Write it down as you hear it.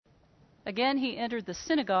Again he entered the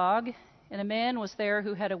synagogue, and a man was there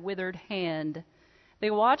who had a withered hand.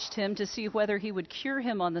 They watched him to see whether he would cure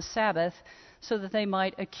him on the Sabbath, so that they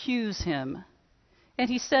might accuse him. And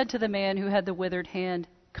he said to the man who had the withered hand,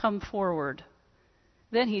 "Come forward."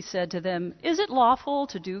 Then he said to them, "Is it lawful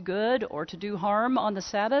to do good or to do harm on the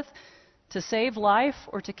Sabbath, to save life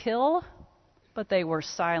or to kill?" But they were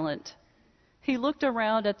silent. He looked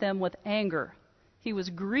around at them with anger. He was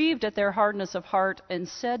grieved at their hardness of heart and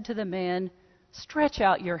said to the man, "Stretch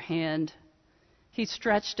out your hand." He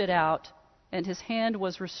stretched it out, and his hand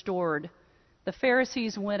was restored. The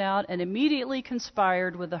Pharisees went out and immediately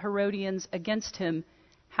conspired with the Herodians against him,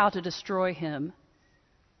 how to destroy him.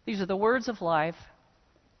 These are the words of life.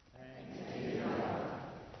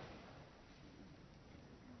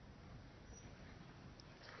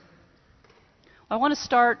 I want to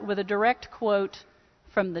start with a direct quote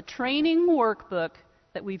from the training workbook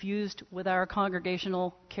that we've used with our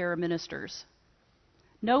congregational care ministers.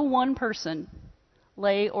 No one person,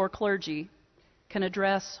 lay or clergy, can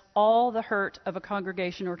address all the hurt of a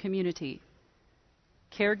congregation or community.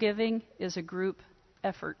 Caregiving is a group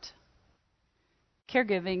effort.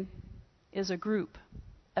 Caregiving is a group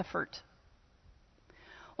effort.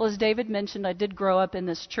 Well, as David mentioned, I did grow up in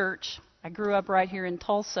this church. I grew up right here in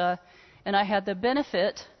Tulsa, and I had the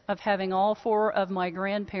benefit of having all four of my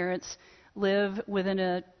grandparents live within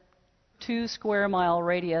a 2-square-mile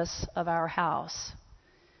radius of our house.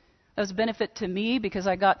 That was a benefit to me because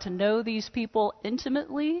I got to know these people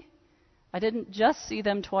intimately. I didn't just see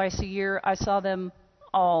them twice a year, I saw them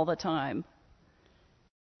all the time.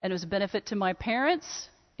 And it was a benefit to my parents.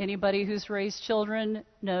 Anybody who's raised children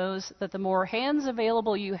knows that the more hands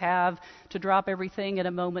available you have to drop everything at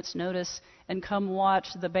a moment's notice and come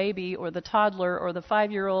watch the baby or the toddler or the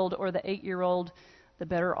 5-year-old or the 8-year-old, the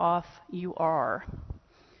better off you are.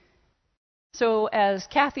 So as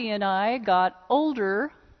Kathy and I got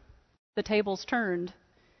older, the tables turned,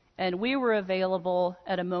 and we were available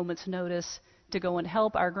at a moment's notice to go and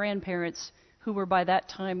help our grandparents, who were by that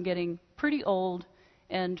time getting pretty old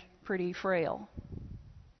and pretty frail.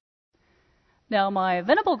 Now, my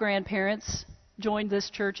Venable grandparents joined this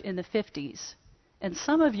church in the 50s, and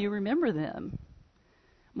some of you remember them.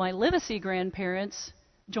 My Livesey grandparents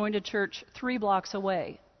joined a church 3 blocks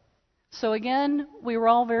away. So again, we were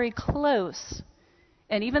all very close.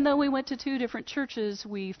 And even though we went to 2 different churches,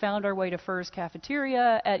 we found our way to Furr's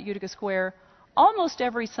Cafeteria at Utica Square almost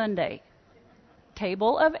every Sunday.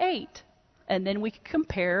 Table of 8. And then we could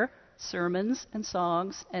compare sermons and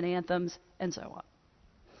songs and anthems and so on.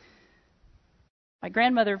 My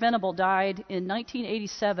grandmother Venable died in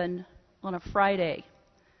 1987 on a Friday,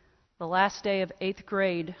 the last day of 8th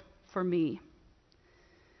grade for me.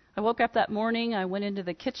 I woke up that morning, I went into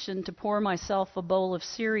the kitchen to pour myself a bowl of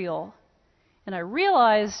cereal, and I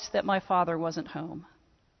realized that my father wasn't home.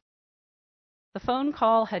 The phone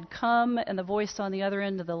call had come, and the voice on the other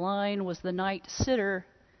end of the line was the night sitter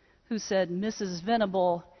who said, "Mrs.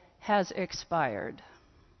 Venable has expired."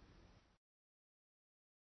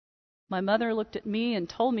 My mother looked at me and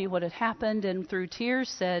told me what had happened, and through tears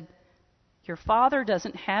said, "Your father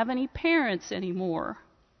doesn't have any parents anymore."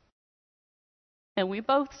 And we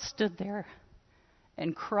both stood there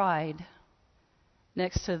and cried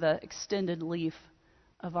next to the extended leaf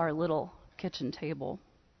of our little kitchen table.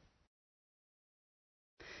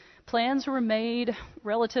 Plans were made,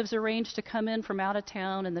 relatives arranged to come in from out of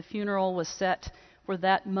town, and the funeral was set for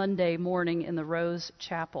that Monday morning in the Rose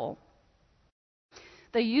Chapel.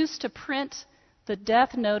 They used to print the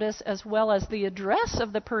death notice as well as the address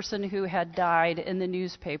of the person who had died in the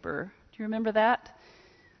newspaper. Do you remember that?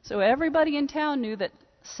 So everybody in town knew that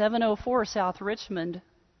 704 South Richmond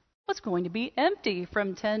was going to be empty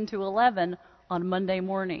from 10 to 11 on Monday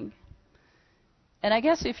morning. And I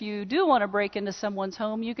guess if you do want to break into someone's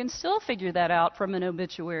home, you can still figure that out from an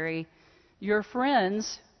obituary. Your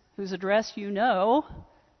friends, whose address you know,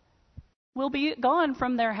 will be gone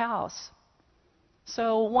from their house.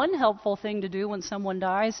 So one helpful thing to do when someone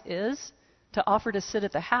dies is to offer to sit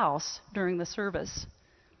at the house during the service.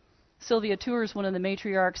 Sylvia Tours, one of the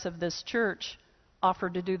matriarchs of this church,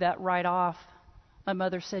 offered to do that right off. My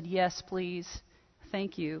mother said, "Yes, please.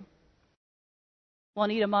 Thank you."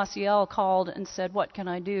 Juanita Maciel called and said, "What can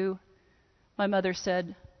I do?" My mother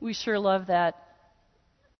said, "We sure love that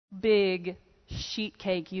big sheet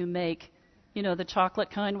cake you make. You know, the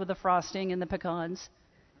chocolate kind with the frosting and the pecans.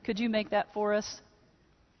 Could you make that for us?"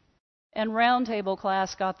 And round table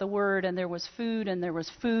class got the word, and there was food, and there was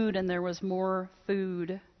food, and there was more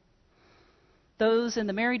food. Those in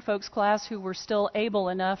the married folks class who were still able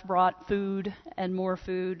enough brought food and more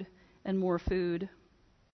food and more food.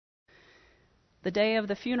 The day of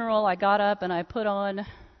the funeral, I got up and I put on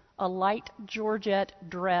a light Georgette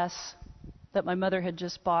dress that my mother had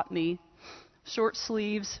just bought me. Short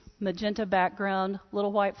sleeves, magenta background,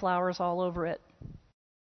 little white flowers all over it.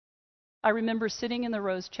 I remember sitting in the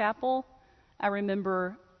Rose Chapel. I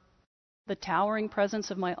remember the towering presence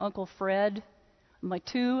of my Uncle Fred, my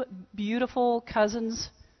two beautiful cousins,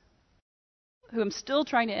 who I'm still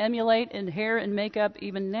trying to emulate in hair and makeup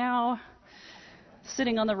even now,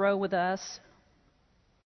 sitting on the row with us.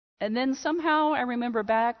 And then somehow I remember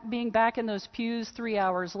being back in those pews 3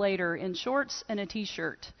 hours later in shorts and a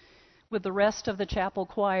t-shirt with the rest of the chapel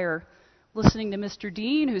choir, listening to Mr.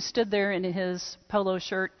 Dean, who stood there in his polo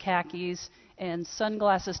shirt, khakis, and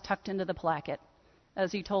sunglasses tucked into the placket,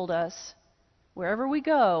 as he told us, wherever we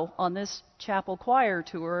go on this chapel choir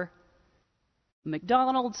tour,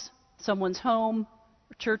 McDonald's, someone's home,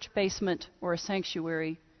 a church basement, or a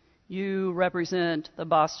sanctuary, you represent the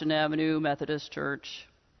Boston Avenue Methodist Church.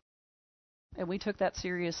 And we took that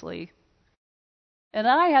seriously. And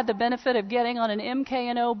I had the benefit of getting on an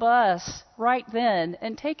MK&O bus right then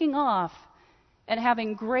and taking off and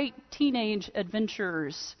having great teenage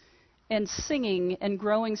adventures and singing and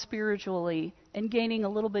growing spiritually and gaining a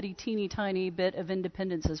little bitty teeny tiny bit of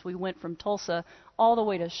independence as we went from Tulsa all the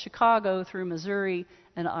way to Chicago through Missouri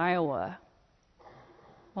and Iowa,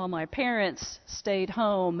 while my parents stayed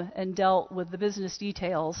home and dealt with the business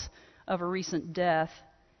details of a recent death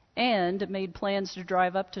and made plans to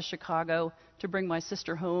drive up to Chicago to bring my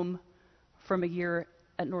sister home from a year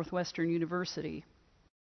at Northwestern University.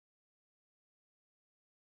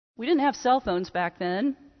 We didn't have cell phones back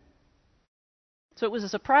then, so it was a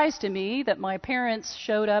surprise to me that my parents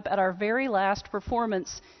showed up at our very last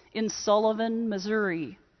performance in Sullivan,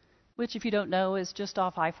 Missouri, which, if you don't know, is just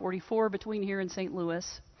off I-44 between here and St. Louis.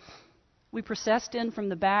 We processed in from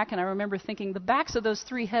the back, and I remember thinking, the backs of those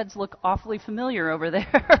three heads look awfully familiar over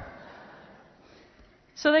there.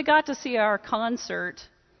 So they got to see our concert,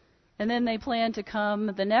 and then they planned to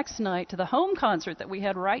come the next night to the home concert that we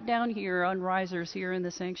had right down here on risers here in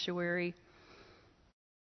the sanctuary.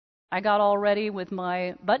 I got all ready with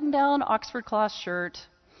my button-down Oxford cloth shirt,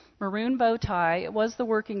 maroon bow tie, it was the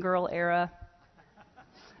working girl era,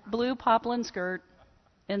 blue poplin skirt,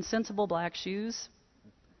 and sensible black shoes.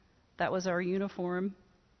 That was our uniform.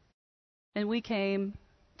 And we came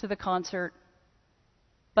to the concert,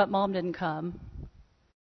 but Mom didn't come.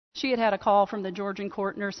 She had had a call from the Georgian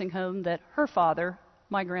Court nursing home that her father,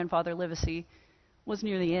 my grandfather Livesey, was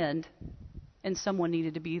near the end, and someone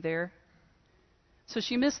needed to be there. So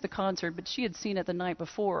she missed the concert, but she had seen it the night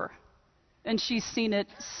before, and she's seen it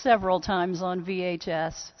several times on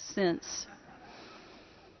VHS since.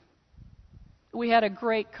 We had a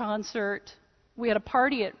great concert. We had a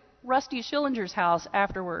party at Rusty Schillinger's house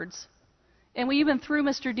afterwards, and we even threw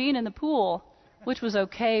Mr. Dean in the pool, which was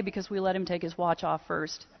okay because we let him take his watch off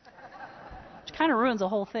first, which kind of ruins the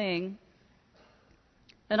whole thing.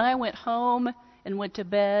 And I went home and went to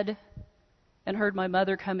bed and heard my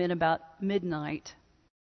mother come in about midnight.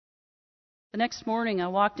 The next morning, I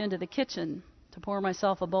walked into the kitchen to pour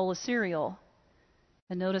myself a bowl of cereal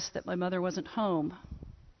and noticed that my mother wasn't home.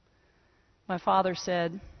 My father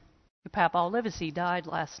said, "Your Papa Livesey died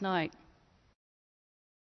last night."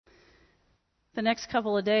 The next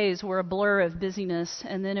couple of days were a blur of busyness,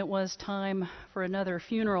 and then it was time for another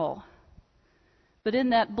funeral. But in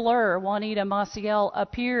that blur, Juanita Maciel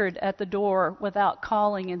appeared at the door without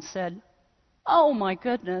calling and said, "Oh my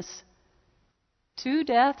goodness, 2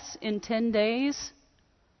 deaths in 10 days?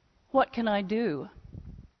 What can I do?"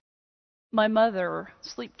 My mother,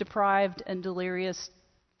 sleep-deprived and delirious,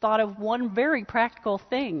 thought of one very practical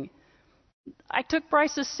thing. "I took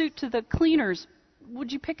Bryce's suit to the cleaners.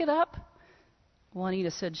 Would you pick it up?"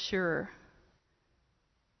 Juanita said, "Sure."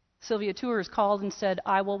 Sylvia Tours called and said,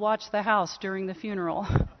 "I will watch the house during the funeral."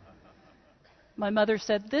 My mother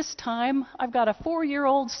said, "This time I've got a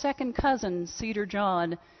 4-year-old second cousin, Cedar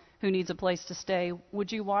John, who needs a place to stay.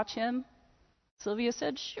 Would you watch him?" Sylvia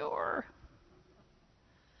said, "Sure."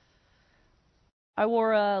 I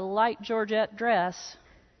wore a light Georgette dress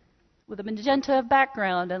with a magenta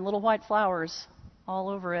background and little white flowers all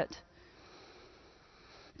over it.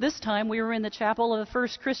 This time we were in the chapel of the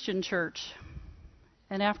First Christian Church.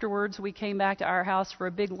 And afterwards we came back to our house for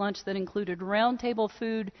a big lunch that included round table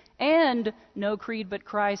food and No Creed But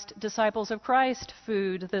Christ, Disciples of Christ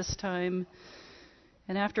food this time.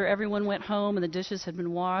 And after everyone went home and the dishes had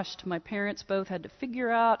been washed, my parents both had to figure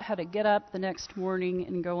out how to get up the next morning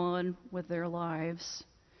and go on with their lives.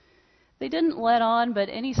 They didn't let on, but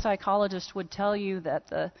any psychologist would tell you that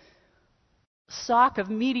the shock of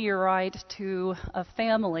meteorite to a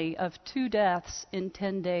family of 2 deaths in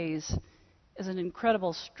 10 days is an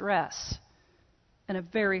incredible stress and a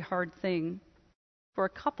very hard thing for a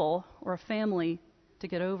couple or a family to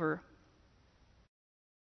get over.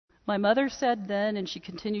 My mother said then, and she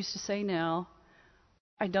continues to say now,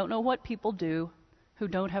 I don't know what people do who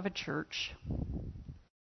don't have a church.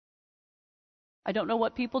 I don't know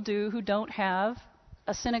what people do who don't have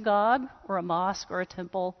a synagogue or a mosque or a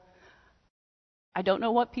temple. I don't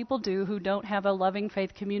know what people do who don't have a loving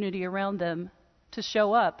faith community around them to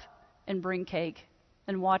show up and bring cake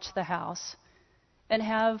and watch the house and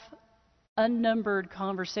have unnumbered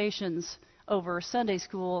conversations over Sunday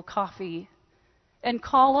school, coffee, and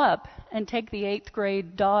call up and take the 8th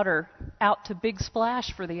grade daughter out to Big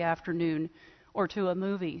Splash for the afternoon or to a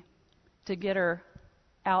movie to get her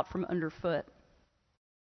out from underfoot.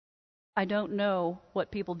 I don't know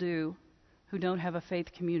what people do who don't have a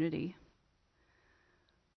faith community.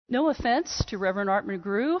 No offense to Reverend Art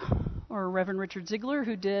McGrew or Reverend Richard Ziegler,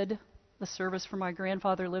 who did the service for my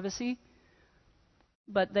grandfather, Livesey,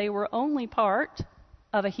 but they were only part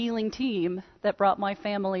of a healing team that brought my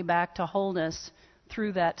family back to wholeness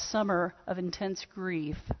through that summer of intense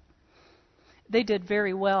grief. They did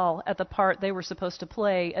very well at the part they were supposed to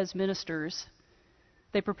play as ministers.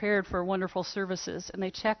 They prepared for wonderful services, and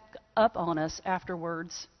they checked up on us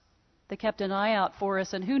afterwards. They kept an eye out for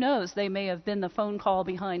us, and who knows, they may have been the phone call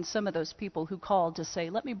behind some of those people who called to say,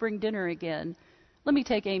 let me bring dinner again. Let me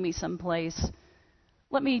take Amy someplace.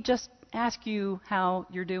 Let me just ask you how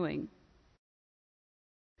you're doing.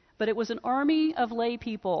 But it was an army of lay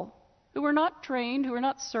people who were not trained, who were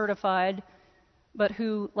not certified, but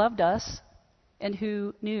who loved us and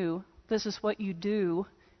who knew this is what you do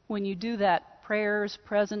when you do that prayers,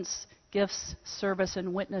 presence, gifts, service,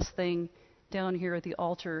 and witness thing down here at the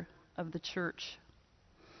altar of the church.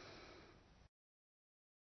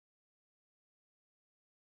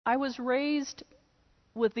 I was raised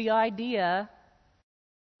with the idea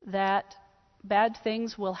that bad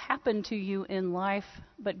things will happen to you in life,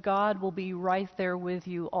 but God will be right there with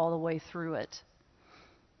you all the way through it.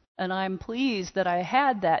 And I'm pleased that I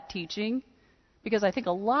had that teaching, because I think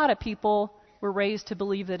a lot of people were raised to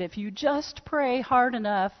believe that if you just pray hard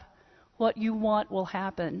enough, what you want will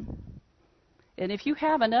happen. And if you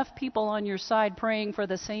have enough people on your side praying for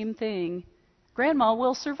the same thing, Grandma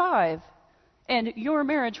will survive, and your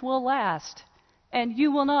marriage will last, and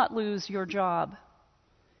you will not lose your job.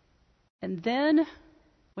 And then,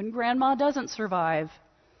 when Grandma doesn't survive,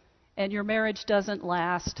 and your marriage doesn't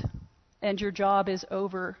last, and your job is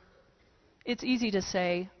over, it's easy to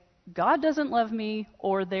say, God doesn't love me,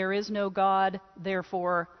 or there is no God,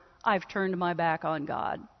 therefore I've turned my back on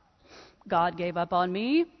God. God gave up on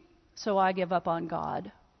me, so I give up on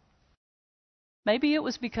God. Maybe it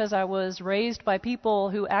was because I was raised by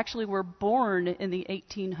people who actually were born in the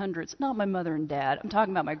 1800s. Not my mother and dad. I'm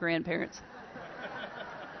talking about my grandparents.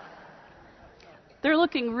 They're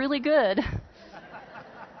looking really good.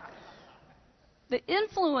 The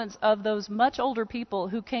influence of those much older people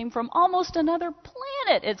who came from almost another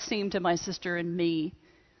planet, it seemed to my sister and me,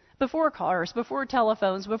 before cars, before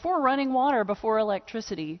telephones, before running water, before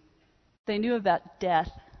electricity. They knew about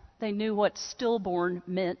death. They knew what stillborn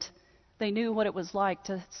meant. They knew what it was like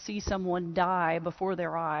to see someone die before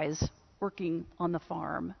their eyes working on the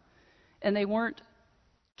farm. And they weren't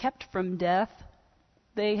kept from death.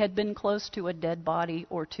 They had been close to a dead body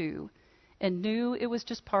or two and knew it was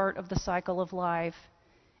just part of the cycle of life.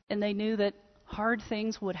 And they knew that hard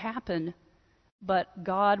things would happen, but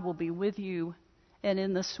God will be with you. And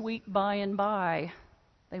in the sweet by and by,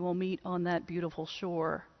 they will meet on that beautiful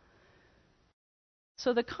shore.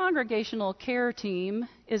 So the congregational care team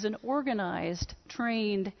is an organized,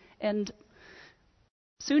 trained, and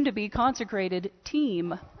soon-to-be consecrated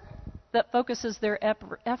team that focuses their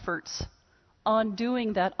efforts on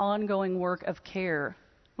doing that ongoing work of care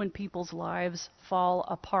when people's lives fall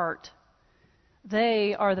apart.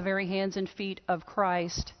 They are the very hands and feet of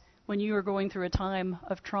Christ when you are going through a time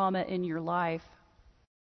of trauma in your life.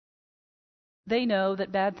 They know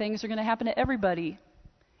that bad things are going to happen to everybody,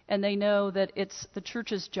 and they know that it's the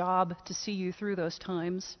church's job to see you through those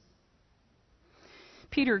times.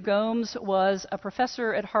 Peter Gomes was a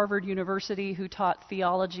professor at Harvard University who taught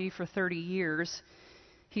theology for 30 years.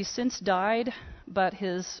 He's since died, but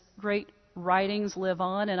his great writings live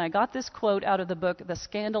on, and I got this quote out of the book, The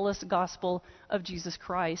Scandalous Gospel of Jesus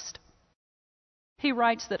Christ. He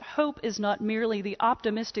writes that hope is not merely the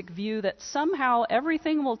optimistic view that somehow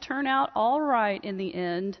everything will turn out all right in the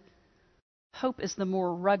end. Hope is the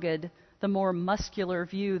more rugged, the more muscular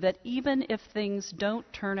view that even if things don't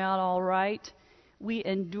turn out all right, we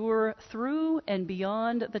endure through and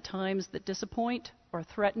beyond the times that disappoint or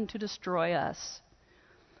threaten to destroy us.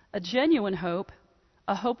 A genuine hope,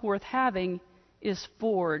 a hope worth having, is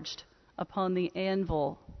forged upon the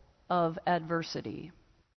anvil of adversity.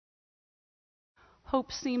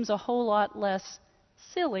 Hope seems a whole lot less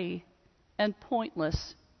silly and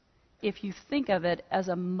pointless if you think of it as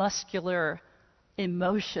a muscular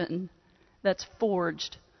emotion that's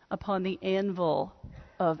forged upon the anvil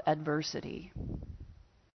of adversity.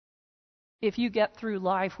 If you get through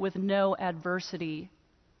life with no adversity,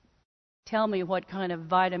 tell me what kind of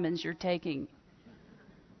vitamins you're taking,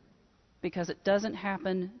 because it doesn't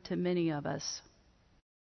happen to many of us.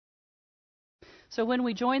 So when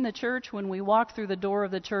we join the church, when we walk through the door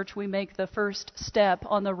of the church, we make the first step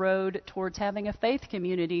on the road towards having a faith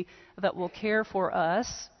community that will care for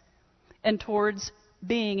us and towards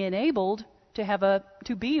being enabled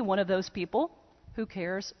to be one of those people who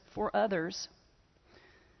cares for others.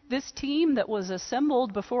 This team that was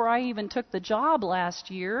assembled before I even took the job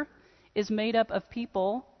last year is made up of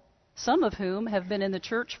people, some of whom have been in the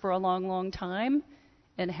church for a long, long time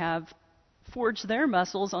and have forged their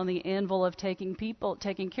muscles on the anvil of taking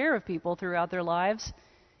care of people throughout their lives.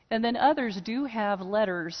 And then others do have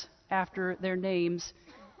letters after their names,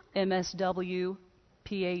 MSW,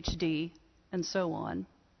 PhD, and so on.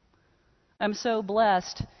 I'm so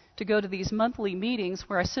blessed to go to these monthly meetings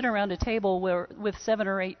where I sit around a table with 7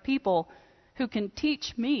 or 8 people who can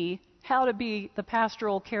teach me how to be the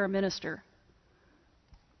pastoral care minister.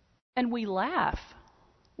 And we laugh.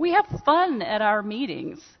 We have fun at our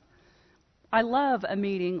meetings. I love a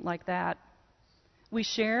meeting like that. We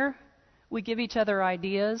share, we give each other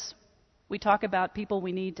ideas, we talk about people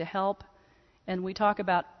we need to help, and we talk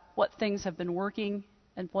about what things have been working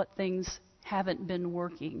and what things haven't been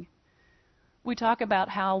working. We talk about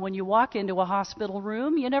how when you walk into a hospital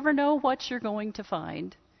room, you never know what you're going to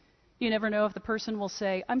find. You never know if the person will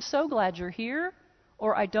say, "I'm so glad you're here,"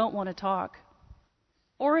 or "I don't want to talk."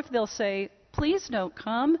 Or if they'll say, "Please don't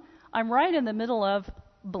come. I'm right in the middle of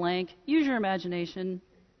blank. Use your imagination."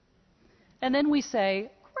 And then we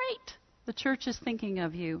say, "Great, the church is thinking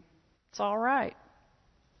of you. It's all right."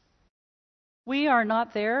 We are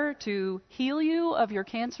not there to heal you of your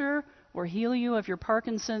cancer or heal you of your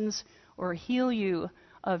Parkinson's or heal you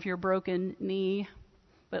of your broken knee,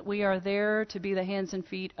 but we are there to be the hands and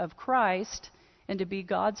feet of Christ and to be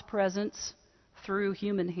God's presence through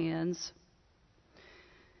human hands.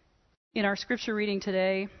 In our scripture reading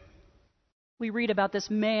today, we read about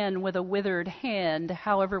this man with a withered hand,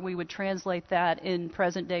 however we would translate that in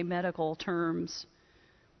present-day medical terms.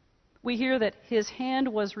 We hear that his hand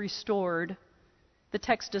was restored. The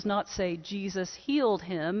text does not say Jesus healed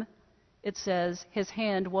him. It says his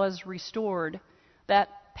hand was restored.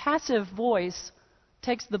 That passive voice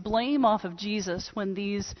takes the blame off of Jesus when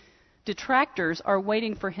these detractors are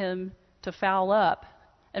waiting for him to foul up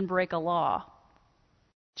and break a law.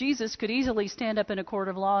 Jesus could easily stand up in a court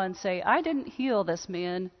of law and say, "I didn't heal this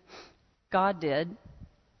man. God did.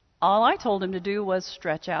 All I told him to do was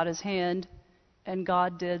stretch out his hand, and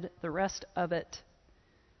God did the rest of it."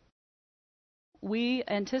 We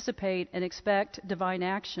anticipate and expect divine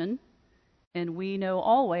action, and we know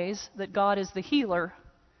always that God is the healer,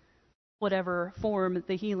 whatever form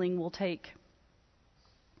the healing will take.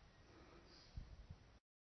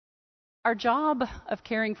 Our job of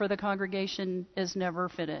caring for the congregation is never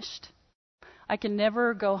finished. I can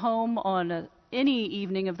never go home on any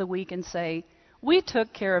evening of the week and say, "We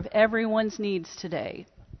took care of everyone's needs today.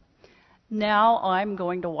 Now I'm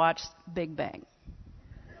going to watch Big Bang."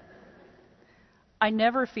 I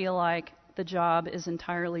never feel like the job is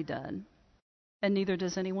entirely done, and neither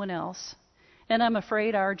does anyone else. And I'm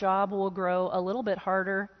afraid our job will grow a little bit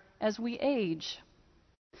harder as we age.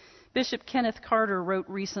 Bishop Kenneth Carter wrote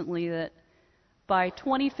recently that by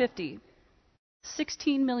 2050,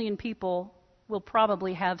 16 million people will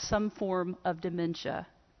probably have some form of dementia.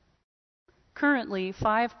 Currently,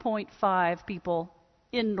 5.5 people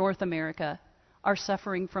in North America are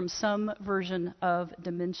suffering from some version of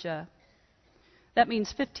dementia. That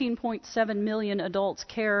means 15.7 million adults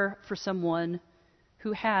care for someone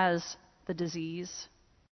who has the disease.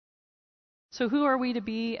 So who are we to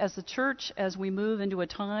be as the church as we move into a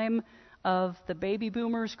time of the baby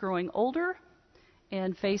boomers growing older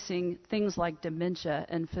and facing things like dementia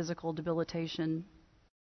and physical debilitation?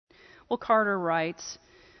 Well, Carter writes,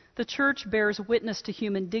 "The church bears witness to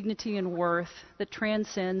human dignity and worth that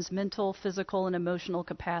transcends mental, physical, and emotional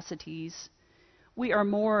capacities. We are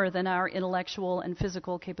more than our intellectual and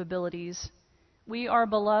physical capabilities. We are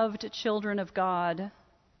beloved children of God,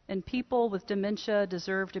 and people with dementia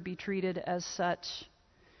deserve to be treated as such."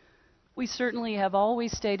 We certainly have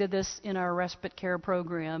always stated this in our respite care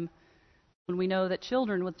program when we know that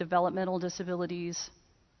children with developmental disabilities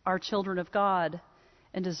are children of God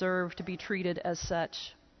and deserve to be treated as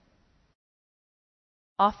such.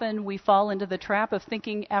 Often we fall into the trap of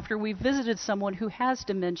thinking after we've visited someone who has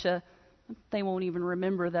dementia, they won't even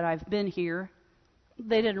remember that I've been here.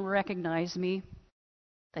 They didn't recognize me.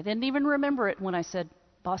 They didn't even remember it when I said,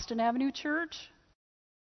 Boston Avenue Church?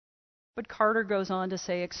 But Carter goes on to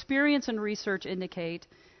say, experience and research indicate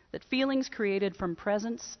that feelings created from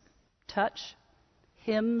presence, touch,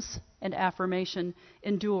 hymns, and affirmation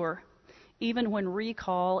endure, even when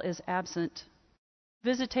recall is absent.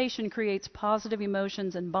 Visitation creates positive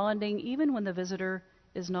emotions and bonding, even when the visitor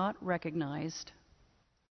is not recognized.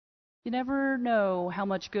 You never know how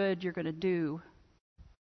much good you're going to do.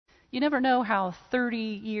 You never know how 30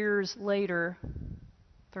 years later,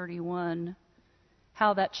 31,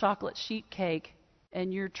 how that chocolate sheet cake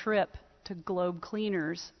and your trip to Globe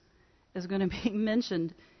Cleaners is going to be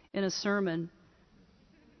mentioned in a sermon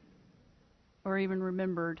or even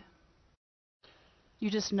remembered. You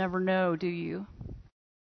just never know, do you?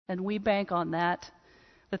 And we bank on that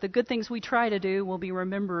the good things we try to do will be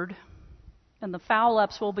remembered and the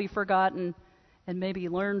foul-ups will be forgotten and maybe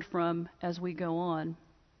learned from as we go on.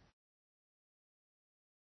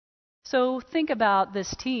 So think about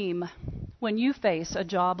this team when you face a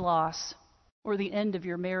job loss or the end of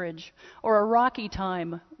your marriage or a rocky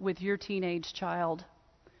time with your teenage child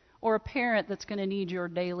or a parent that's going to need your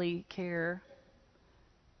daily care.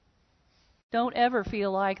 Don't ever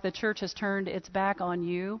feel like the church has turned its back on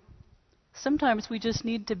you. Sometimes we just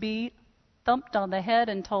need to be thumped on the head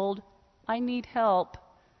and told, I need help.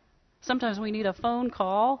 Sometimes we need a phone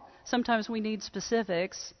call. Sometimes we need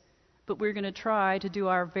specifics. But we're going to try to do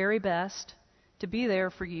our very best to be there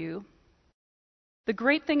for you. The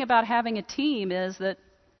great thing about having a team is that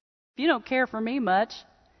if you don't care for me much,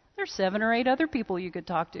 there's 7 or 8 other people you could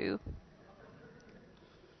talk to.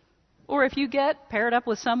 Or if you get paired up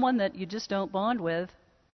with someone that you just don't bond with,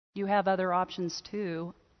 you have other options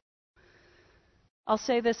too. I'll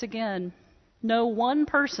say this again. No one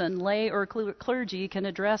person, lay or clergy, can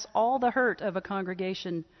address all the hurt of a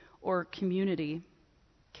congregation or community.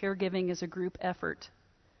 Caregiving is a group effort.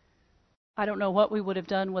 I don't know what we would have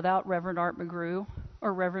done without Reverend Art McGrew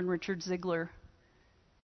or Reverend Richard Ziegler.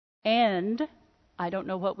 And I don't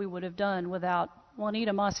know what we would have done without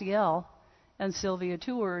Juanita Maciel and Sylvia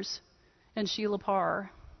Tours and Sheila Parr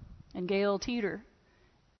and Gail Teeter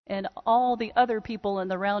and all the other people in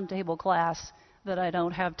the roundtable class that I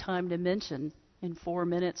don't have time to mention in 4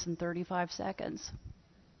 minutes and 35 seconds.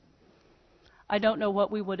 I don't know what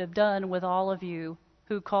we would have done with all of you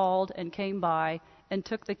who called and came by and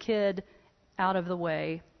took the kid out of the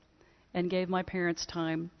way and gave my parents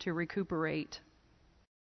time to recuperate.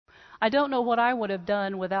 I don't know what I would have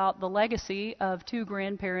done without the legacy of 2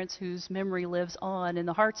 grandparents whose memory lives on in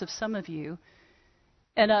the hearts of some of you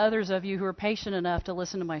and others of you who are patient enough to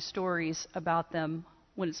listen to my stories about them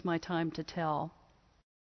when it's my time to tell.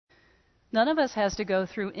 None of us has to go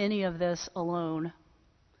through any of this alone.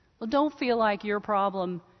 Well, don't feel like your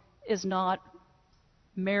problem is not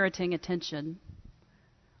meriting attention.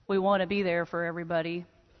 We want to be there for everybody.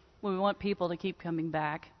 We want people to keep coming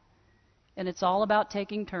back. And it's all about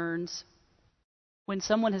taking turns. When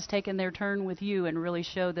someone has taken their turn with you and really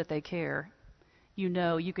showed that they care, you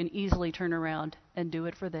know you can easily turn around and do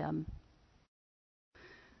it for them.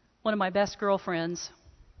 One of my best girlfriends,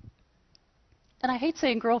 and I hate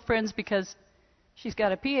saying girlfriends because she's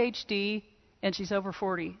got a PhD and she's over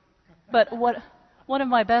 40, but one of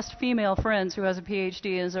my best female friends who has a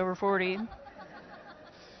PhD and is over 40,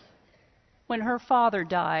 when her father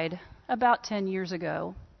died about 10 years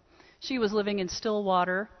ago, she was living in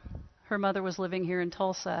Stillwater. Her mother was living here in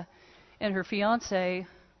Tulsa, and her fiancé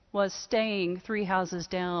was staying 3 houses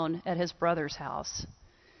down at his brother's house.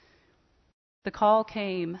 The call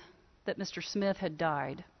came that Mr. Smith had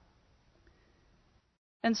died.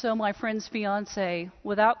 And so my friend's fiancé,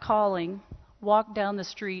 without calling, walked down the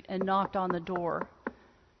street and knocked on the door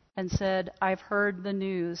and said, I've heard the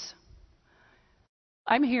news.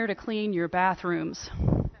 I'm here to clean your bathrooms.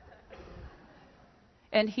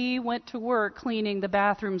 And he went to work cleaning the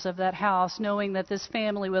bathrooms of that house, knowing that this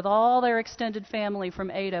family, with all their extended family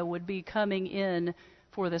from Ada, would be coming in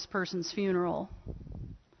for this person's funeral.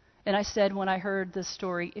 And I said when I heard this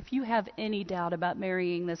story, if you have any doubt about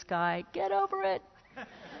marrying this guy, get over it.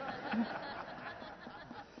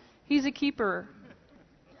 He's a keeper.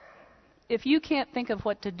 If you can't think of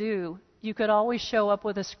what to do, you could always show up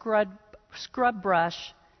with a scrub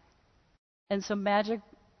brush and some magic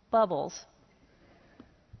bubbles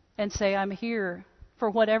and say, I'm here for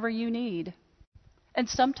whatever you need. And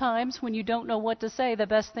sometimes when you don't know what to say, the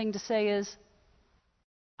best thing to say is,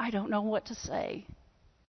 I don't know what to say.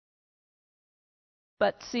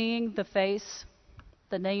 But seeing the face,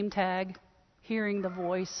 the name tag, hearing the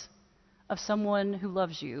voice of someone who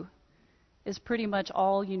loves you is pretty much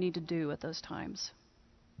all you need to do at those times.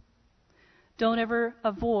 Don't ever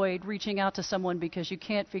avoid reaching out to someone because you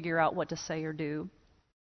can't figure out what to say or do.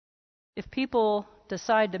 If people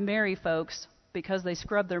decide to marry folks because they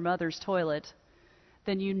scrub their mother's toilet,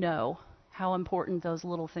 then you know how important those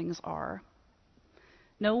little things are.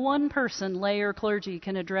 No one person, lay or clergy,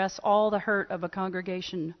 can address all the hurt of a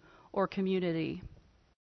congregation or community.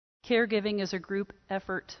 Caregiving is a group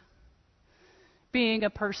effort. Being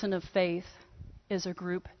a person of faith is a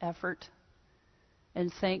group effort.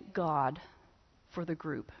 And thank God for the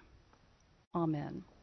group. Amen.